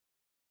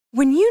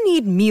When you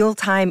need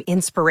mealtime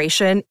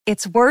inspiration,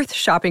 it's worth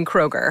shopping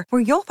Kroger,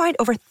 where you'll find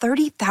over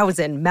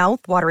 30,000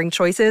 mouth-watering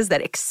choices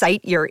that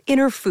excite your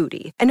inner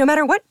foodie. And no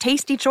matter what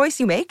tasty choice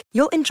you make,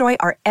 you'll enjoy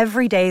our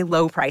everyday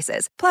low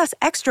prices, plus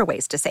extra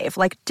ways to save,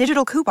 like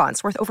digital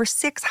coupons worth over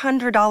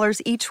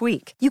 $600 each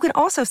week. You can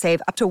also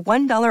save up to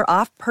 $1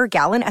 off per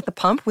gallon at the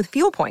pump with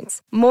fuel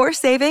points. More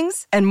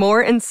savings and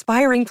more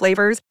inspiring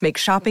flavors make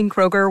shopping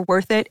Kroger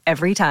worth it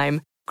every time.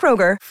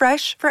 Kroger,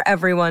 fresh for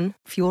everyone.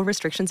 Fuel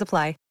restrictions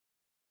apply.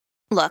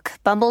 Look,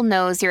 Bumble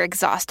knows you're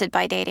exhausted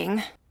by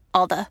dating.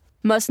 All the,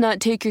 must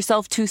not take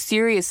yourself too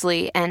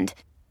seriously, and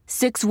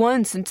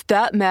 6'1" since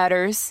that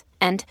matters,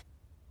 and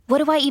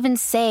what do I even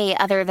say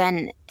other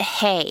than,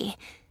 hey?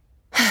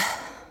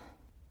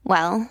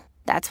 Well,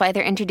 that's why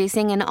they're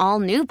introducing an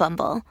all-new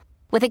Bumble,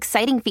 with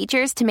exciting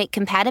features to make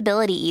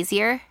compatibility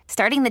easier,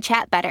 starting the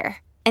chat better,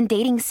 and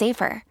dating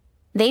safer.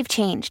 They've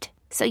changed,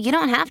 so you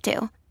don't have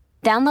to.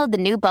 Download the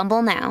new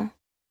Bumble now.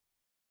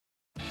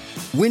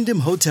 Wyndham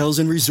Hotels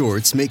and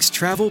Resorts makes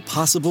travel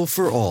possible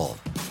for all.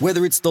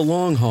 Whether it's the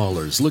long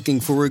haulers looking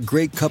for a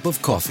great cup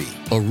of coffee,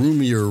 a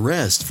roomier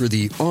rest for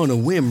the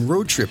on-a-whim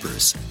road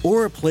trippers,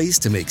 or a place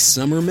to make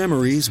summer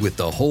memories with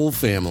the whole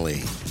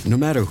family. No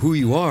matter who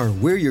you are,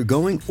 where you're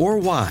going, or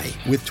why,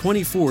 with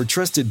 24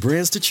 trusted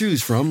brands to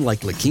choose from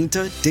like La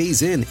Quinta,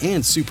 Days Inn,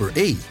 and Super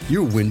 8,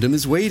 your Wyndham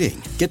is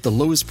waiting. Get the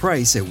lowest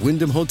price at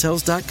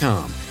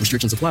WyndhamHotels.com.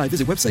 Restrictions apply.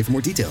 Visit website for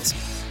more details.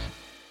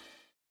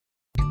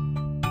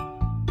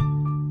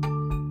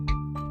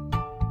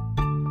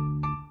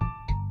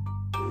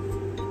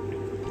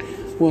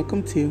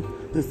 Welcome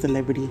to the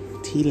Celebrity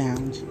Tea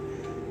Lounge.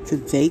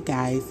 Today,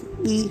 guys,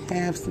 we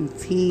have some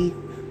tea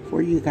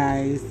for you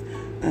guys.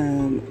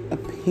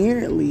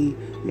 Apparently,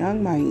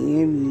 Young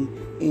Miami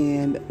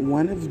and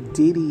one of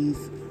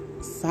Diddy's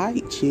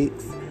side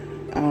chicks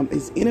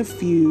is in a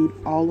feud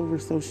all over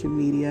social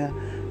media.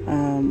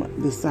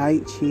 The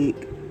side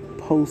chick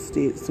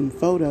posted some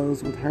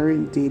photos with her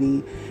and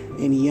Diddy,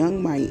 and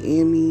Young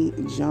Miami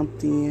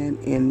jumped in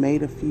and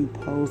made a few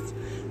posts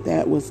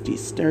that was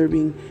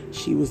disturbing.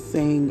 She was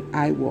saying,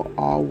 "I will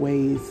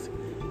always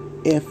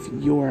F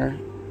your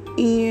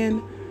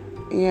in,"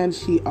 and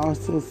she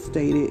also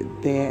stated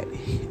that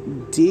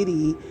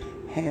Diddy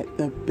had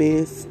the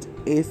best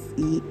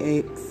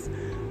sex.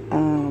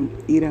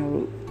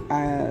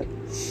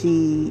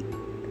 She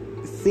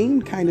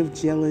seemed kind of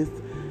jealous,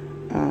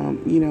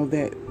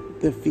 that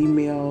the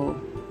female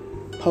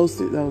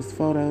posted those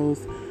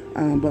photos.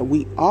 But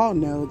we all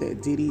know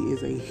that Diddy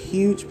is a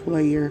huge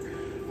player.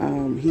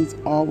 He's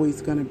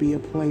always going to be a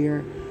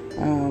player.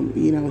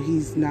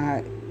 He's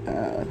not,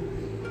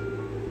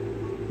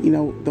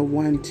 the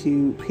one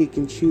to pick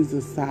and choose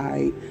a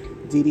side.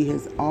 Diddy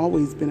has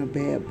always been a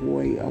bad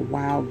boy, a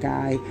wild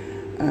guy.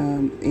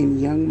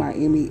 And Young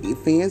Miami,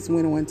 fans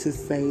went on to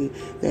say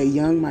that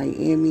Young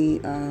Miami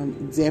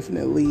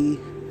definitely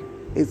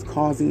is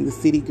causing the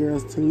City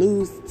Girls to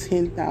lose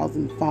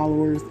 10,000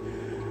 followers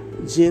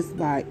just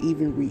by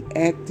even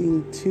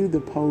reacting to the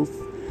posts,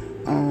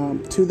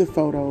 to the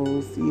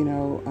photos,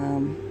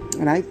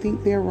 and I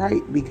think they're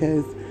right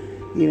because,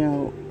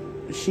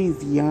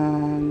 she's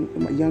young.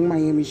 Young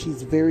Miami,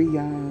 she's very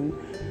young.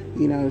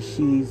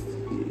 She's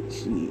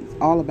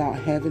all about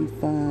having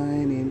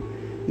fun and,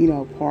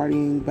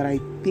 partying, but I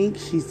think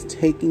she's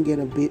taking it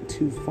a bit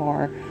too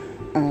far.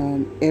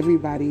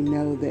 Everybody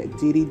know that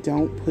Diddy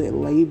don't put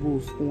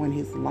labels on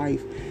his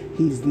life.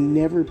 He's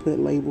never put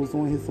labels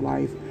on his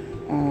life.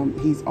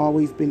 He's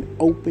always been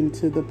open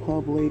to the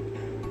public.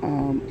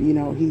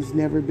 He's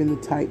never been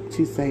the type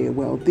to say,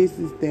 well, this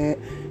is that,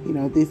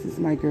 this is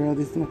my girl,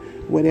 this is my,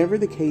 whatever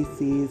the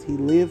case is, he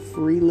lived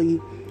freely.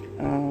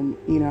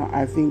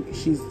 I think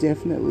she's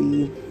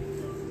definitely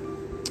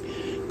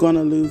going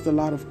to lose a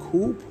lot of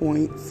cool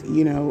points,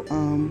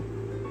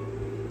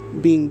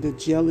 being the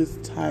jealous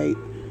type.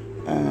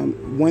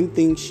 One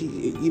thing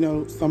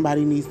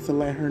somebody needs to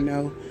let her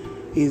know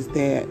is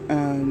that,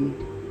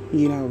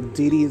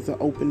 Diddy is an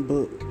open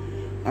book.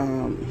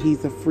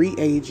 He's a free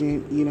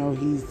agent.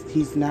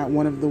 He's not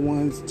one of the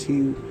ones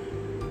to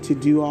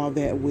do all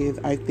that with.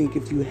 I think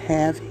if you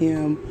have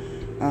him,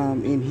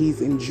 and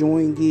he's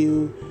enjoying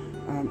you,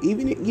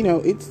 even,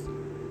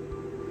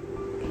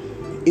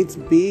 it's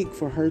big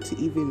for her to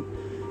even,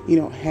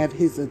 have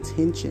his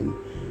attention.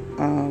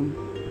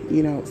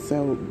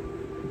 So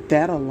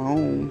that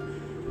alone,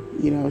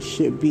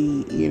 should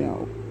be,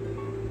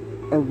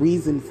 a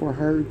reason for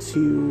her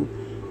to,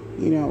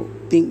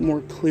 think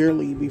more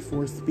clearly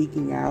before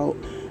speaking out.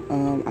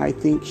 I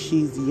think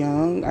she's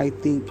young. I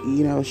think,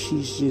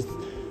 she's just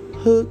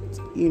hooked,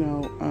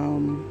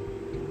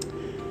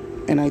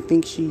 and I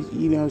think she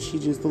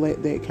just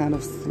let that kind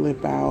of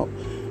slip out.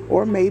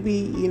 Or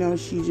maybe,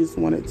 she just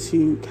wanted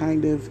to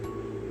kind of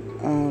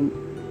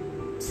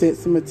set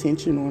some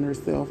attention on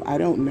herself. I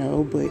don't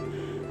know, but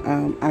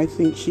I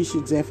think she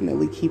should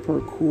definitely keep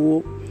her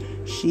cool.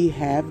 She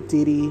have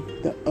Diddy.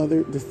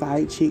 The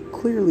side chick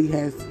clearly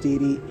has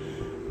Diddy.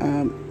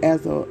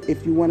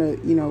 If you want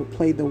to,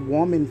 play the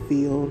woman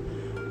field,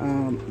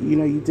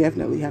 you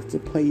definitely have to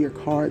play your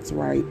cards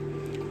right.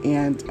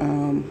 and,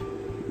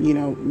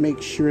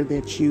 make sure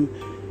that you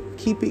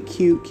keep it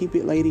cute, keep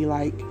it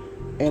ladylike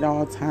at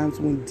all times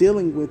when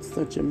dealing with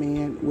such a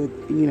man with,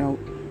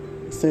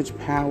 such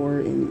power.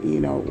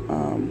 And,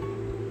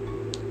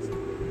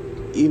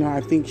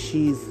 I think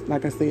she's,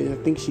 like I said, I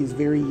think she's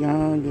very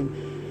young,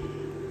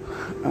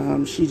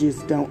 and she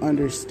just don't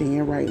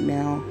understand right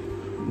now,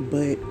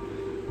 but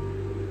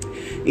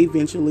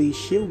eventually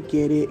she'll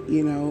get it,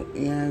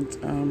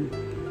 and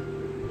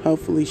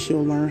hopefully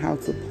she'll learn how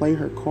to play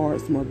her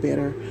cards more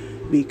better,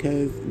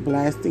 because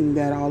blasting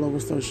that all over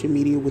social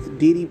media with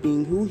Diddy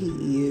being who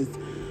he is,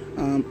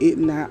 it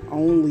not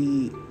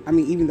only,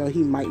 even though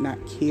he might not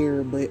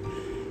care, but,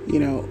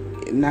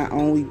 not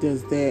only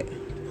does that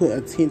put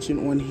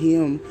attention on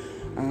him,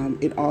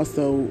 it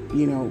also,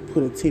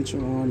 put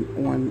attention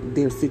on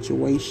their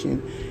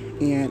situation,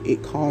 and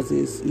it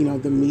causes,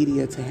 the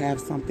media to have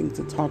something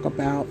to talk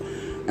about.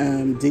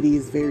 Diddy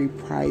is very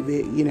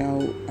private,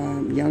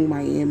 Young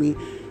Miami,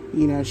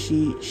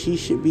 she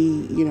should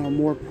be,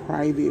 more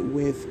private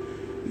with,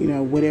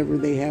 whatever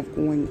they have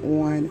going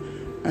on.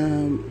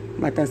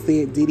 Like I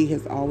said, Diddy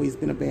has always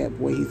been a bad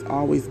boy. He's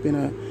always been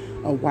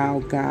a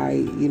wild guy.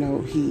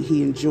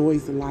 He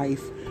enjoys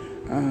life.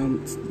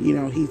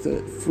 He's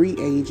a free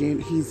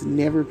agent. He's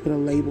never put a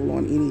label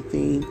on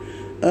anything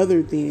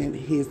other than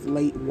his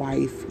late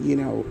wife,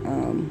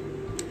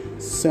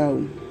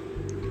 so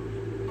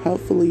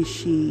hopefully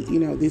she,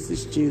 this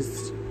is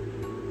just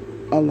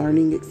a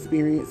learning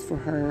experience for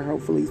her.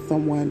 Hopefully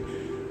someone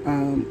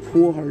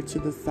pull her to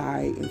the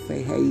side and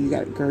say, hey, you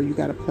got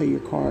to play your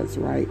cards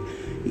right,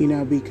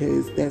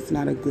 because that's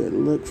not a good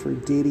look for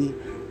Diddy.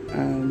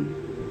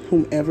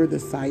 Whomever the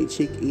side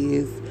chick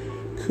is,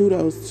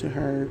 kudos to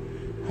her.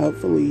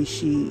 Hopefully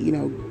she,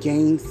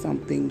 gains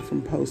something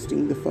from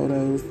posting the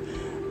photos,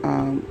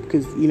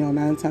 because,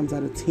 9 times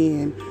out of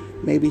 10,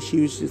 maybe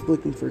she was just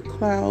looking for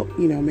clout,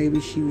 maybe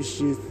she was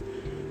just,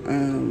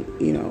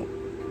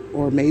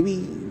 or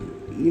maybe,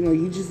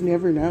 you just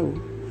never know.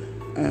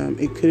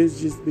 It could have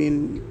just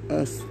been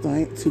a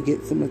stunt to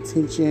get some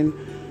attention.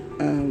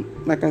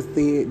 Like I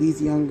said,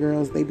 these young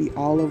girls, they be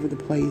all over the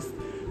place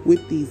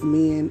with these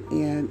men,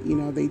 and,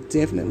 they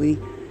definitely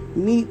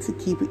need to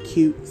keep it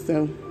cute.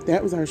 So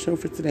that was our show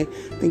for today.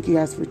 Thank you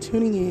guys for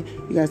tuning in.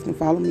 You guys can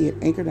follow me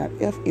at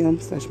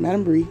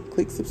anchor.fm/Madam Bree.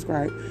 Click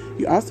subscribe.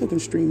 You also can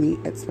stream me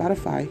at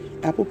Spotify,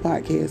 Apple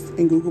Podcasts,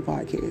 and Google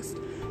Podcasts.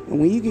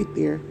 And when you get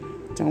there,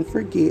 don't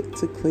forget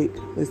to click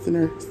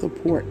listener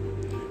support.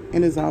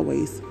 And as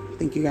always,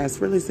 thank you guys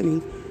for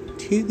listening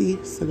to the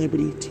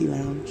Celebrity Tea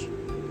Lounge.